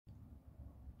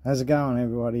How's it going,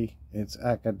 everybody? It's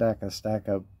Akadaka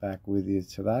Stacker back with you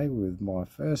today with my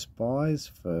first buys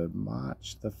for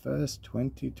March the 1st,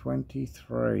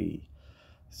 2023.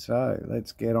 So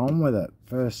let's get on with it.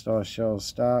 First I shall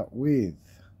start with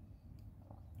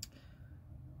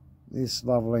this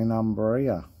lovely number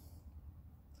here.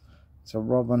 It's a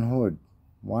Robin Hood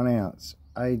 1 ounce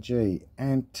AG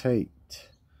antiqued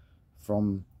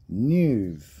from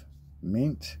Neuve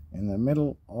mint in the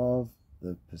middle of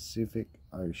the Pacific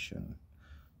Ocean.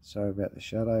 Sorry about the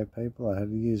shadow, people. I had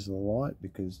to use the light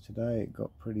because today it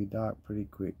got pretty dark pretty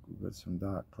quick. We've got some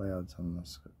dark clouds on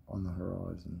the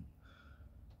horizon.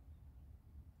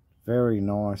 Very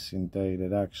nice indeed.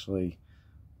 It actually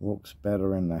looks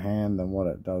better in the hand than what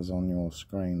it does on your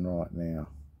screen right now.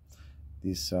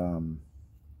 This in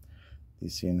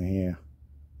here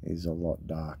is a lot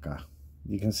darker.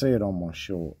 You can see it on my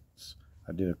shorts.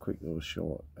 I did a quick little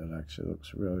short. It actually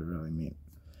looks really mint.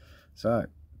 So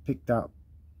picked up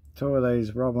 2 of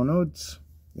these Robin Hoods.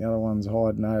 The other one's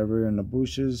hiding over here in the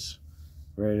bushes,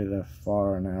 ready to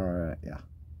fire an arrow at you.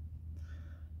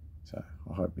 So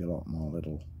I hope you like my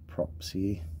little props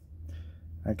here.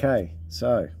 Okay,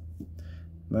 so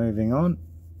moving on.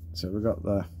 So we've got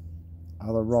the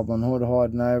other Robin Hood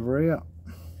hiding over here.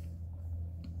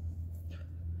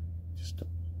 Just to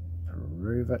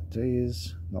prove it to you.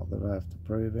 Not that I have to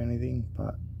prove anything,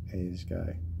 but here you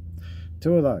go.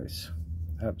 2 of those.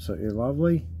 Absolutely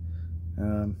lovely.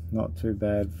 Not too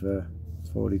bad for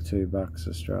 42 bucks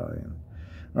Australian.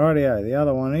 Rightio, the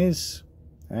other one is,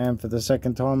 and for the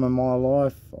second time in my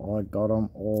life, I got them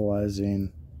all as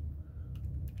in,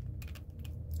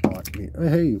 like,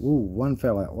 hey, ooh, one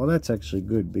fell out. Well, that's actually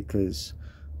good because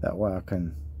that way I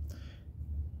can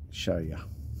show you.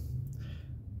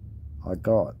 I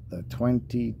got the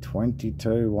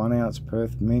 2022 1 ounce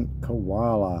Perth mint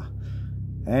koala.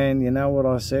 And you know what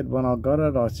I said when I got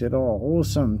it? I said, oh,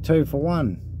 awesome, 2 for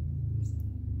 1.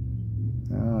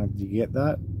 Did you get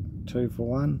that? 2 for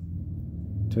 1.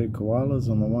 2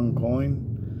 koalas on the 1 coin.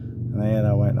 And then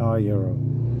I went, oh, you're a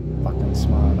fucking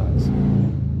smart ass.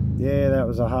 Yeah, that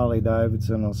was a Harley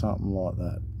Davidson or something like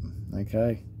that.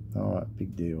 Okay? Alright,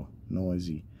 big deal.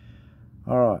 Noisy.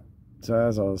 Alright, so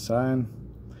as I was saying,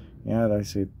 you know, they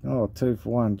said, oh, 2 for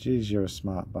 1. Geez, you're a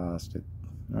smart bastard.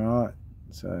 Alright.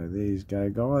 So there you go,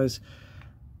 guys.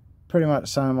 Pretty much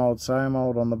same old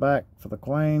on the back for the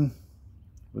Queen,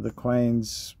 with the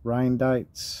Queen's rain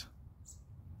dates,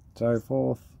 so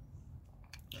forth.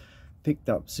 Picked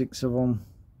up 6 of them.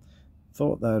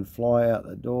 Thought they'd fly out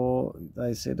the door.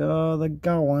 They said, oh, they're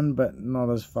going, but not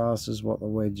as fast as what the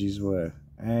wedges were.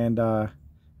 And a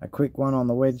quick one on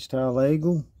the wedge-tail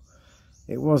eagle.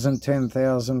 It wasn't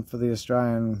 10,000 for the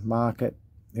Australian market.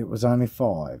 It was only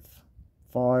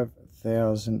 5,000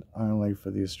 only for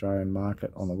the Australian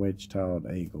market on the wedge-tailed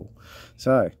eagle.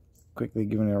 So quickly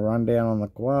giving you a rundown on the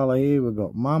koala here. We've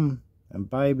got mum and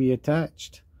baby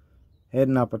attached,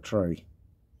 heading up a tree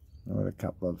with a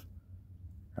couple of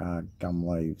gum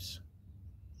leaves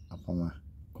up on the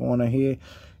corner here.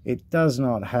 It does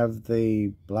not have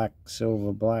the black,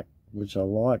 silver black, which I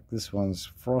like. This one's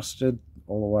frosted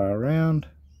all the way around.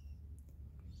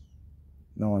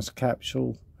 Nice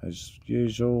capsule as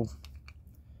usual.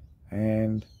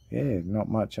 And yeah, not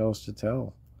much else to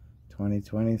tell.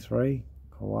 2023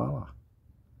 koala.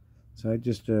 So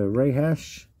just a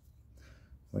rehash.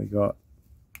 We got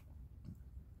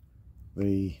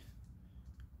the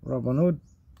Robin Hood.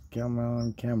 Come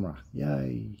on camera.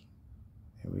 Yay.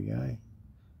 Here we go.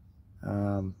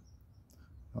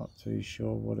 Not too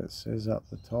sure what it says up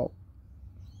the top.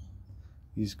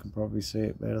 You can probably see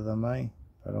it better than me.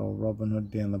 But old Robin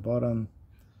Hood down the bottom.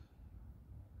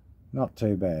 Not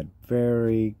too bad.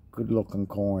 Very good looking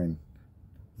coin.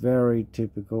 Very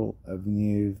typical of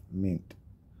Neuve mint.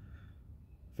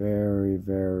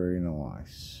 Very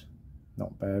nice.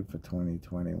 Not bad for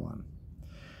 2021.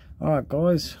 Alright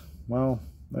guys, well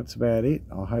that's about it.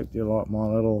 I hope you like my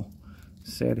little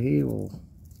set here. We'll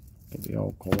get the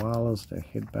old koalas to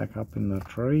head back up in the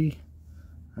tree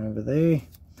over there.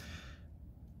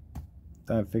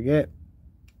 Don't forget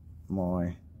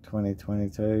my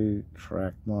 2022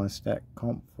 track my stack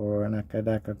comp for an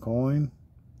Akadaka coin.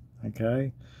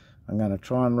 Okay, I'm going to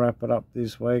try and wrap it up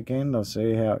this weekend. I'll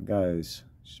see how it goes.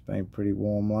 It's been pretty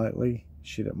warm lately.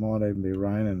 Shit, it might even be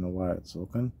raining the way it's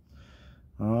looking.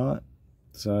 Alright,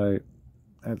 so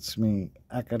that's me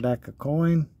Akadaka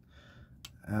coin.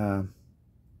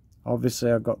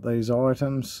 Obviously I've got these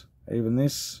items, even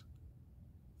this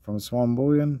from Swan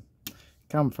Bullion,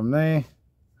 come from there.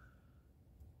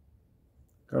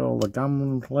 Got all the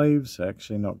gum leaves,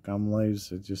 actually not gum leaves,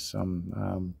 they're just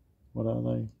some, what are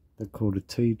they? They're called a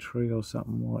tea tree or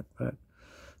something like that.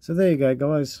 So there you go,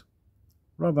 guys.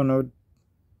 Robin Hood.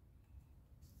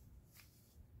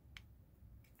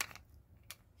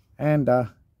 And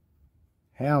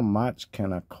how much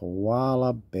can a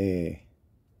koala bear?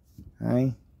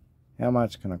 Hey? How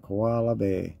much can a koala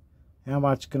bear? How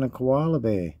much can a koala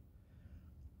bear?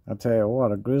 I'll tell you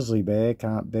what, a grizzly bear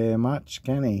can't bear much,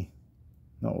 can he?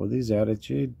 Not with his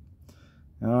attitude.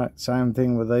 Alright, same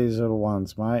thing with these little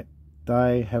ones, mate.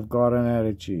 They have got an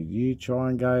attitude. You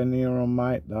try and go near them,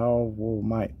 mate.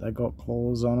 Mate, they got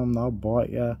claws on them. They'll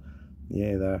bite you.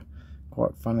 Yeah, they're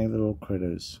quite funny little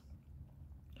critters.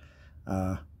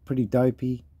 Pretty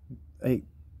dopey. Eat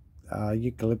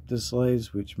eucalyptus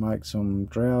leaves, which makes them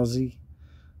drowsy.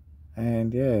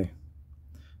 And yeah,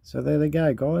 so there they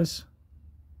go, guys.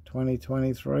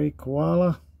 2023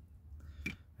 koala.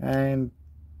 And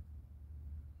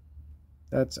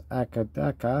that's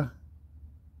Akadaka.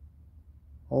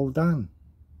 All done.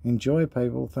 Enjoy,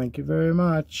 people. Thank you very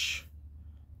much.